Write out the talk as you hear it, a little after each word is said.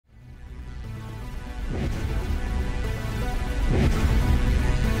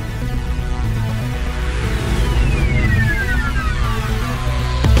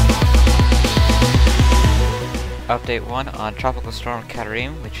Update 1 on Tropical Storm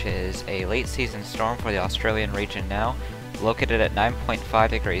Karim, which is a late season storm for the Australian region now. Located at 9.5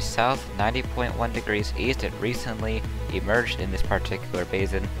 degrees south, 90.1 degrees east, it recently emerged in this particular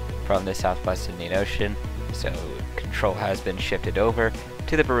basin from the southwest Indian Ocean, so control has been shifted over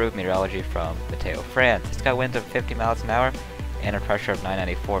to the Bureau of Meteorology from Mateo, France. It's got winds of 50 miles an hour and a pressure of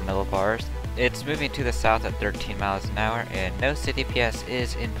 994 millibars. It's moving to the south at 13 miles an hour, and no CDPS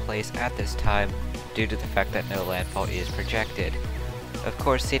is in place at this time due to the fact that no landfall is projected. Of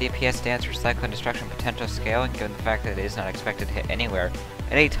course, CDPS stands for Cyclone Destruction Potential Scale, and given the fact that it is not expected to hit anywhere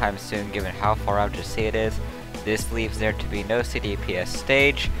anytime soon given how far out to sea it is, this leaves there to be no CDPS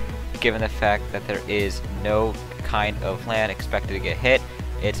stage, given the fact that there is no kind of land expected to get hit.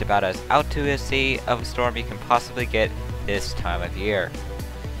 It's about as out to sea of a storm you can possibly get this time of year.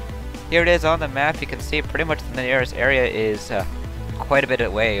 Here it is on the map. You can see pretty much the nearest area is quite a bit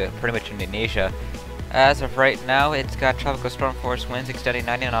away, pretty much Indonesia. As of right now, it's got tropical storm force winds extending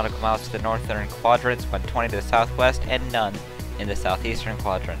 90 nautical miles to the northern quadrants, 120 to the southwest, and none in the southeastern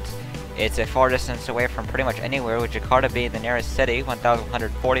quadrants. It's a far distance away from pretty much anywhere, with Jakarta being the nearest city,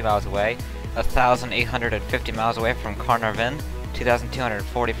 1,140 miles away, 1,850 miles away from Carnarvon,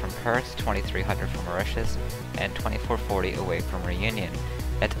 2,240 from Perth, 2,300 from Mauritius, and 2,440 away from Reunion.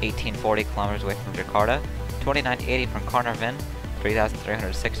 That's 1,840 kilometers away from Jakarta, 2,980 from Carnarvon,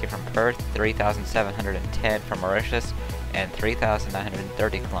 3,360 from Perth, 3,710 from Mauritius, and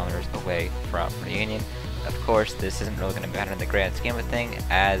 3,930 kilometers away from Reunion. Of course, this isn't really going to matter in the grand scheme of things,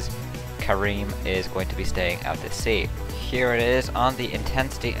 as Karim is going to be staying out to sea. Here it is on the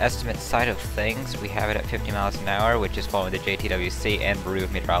intensity estimate side of things. We have it at 50 miles an hour, which is following the JTWC and Bureau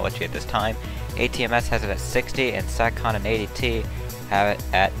of Meteorology at this time. ATMS has it at 60, and SATCON and ADT have it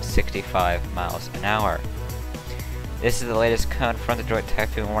at 65 miles an hour. This is the latest cone from the Joint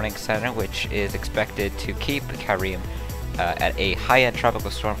Typhoon Warning Center, which is expected to keep Karim at a high-end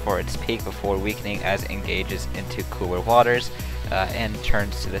tropical storm for its peak before weakening as it engages into cooler waters and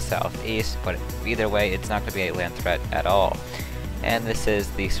turns to the southeast, but either way, it's not going to be a land threat at all. And this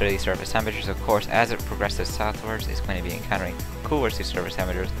is the steady surface temperatures. Of course, as it progresses southwards, it's going to be encountering cooler sea surface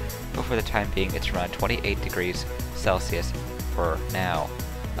temperatures, but for the time being, it's around 28 degrees Celsius for now.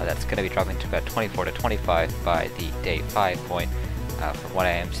 That's going to be dropping to about 24 to 25 by the day 5 point from what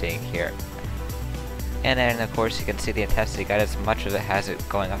I am seeing here. And then of course you can see the intensity guidance. Much of it has it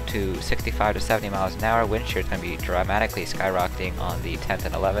going up to 65 to 70 miles an hour. Wind shear is going to be dramatically skyrocketing on the 10th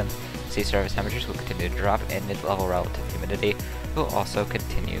and 11th. Sea surface temperatures will continue to drop, and mid-level relative humidity will also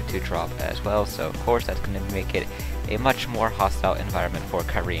continue to drop as well. So of course that's going to make it a much more hostile environment for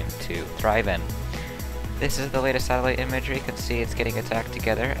Karim to thrive in. This is the latest satellite imagery. You can see it's getting its act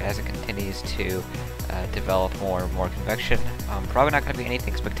together as it continues to develop more and more convection. Probably not going to be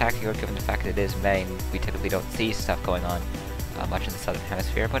anything spectacular given the fact that it is May and we typically don't see stuff going on much in the Southern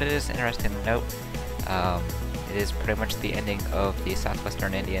Hemisphere, but it is interesting to note. It is pretty much the ending of the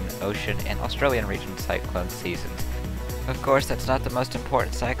southwestern Indian Ocean and Australian region cyclone seasons. Of course, that's not the most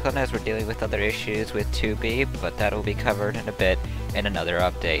important cyclone, as we're dealing with other issues with 2B, but that will be covered in a bit in another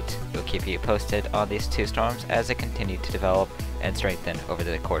update. We'll keep you posted on these two storms as they continue to develop and strengthen over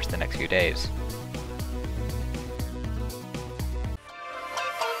the course of the next few days.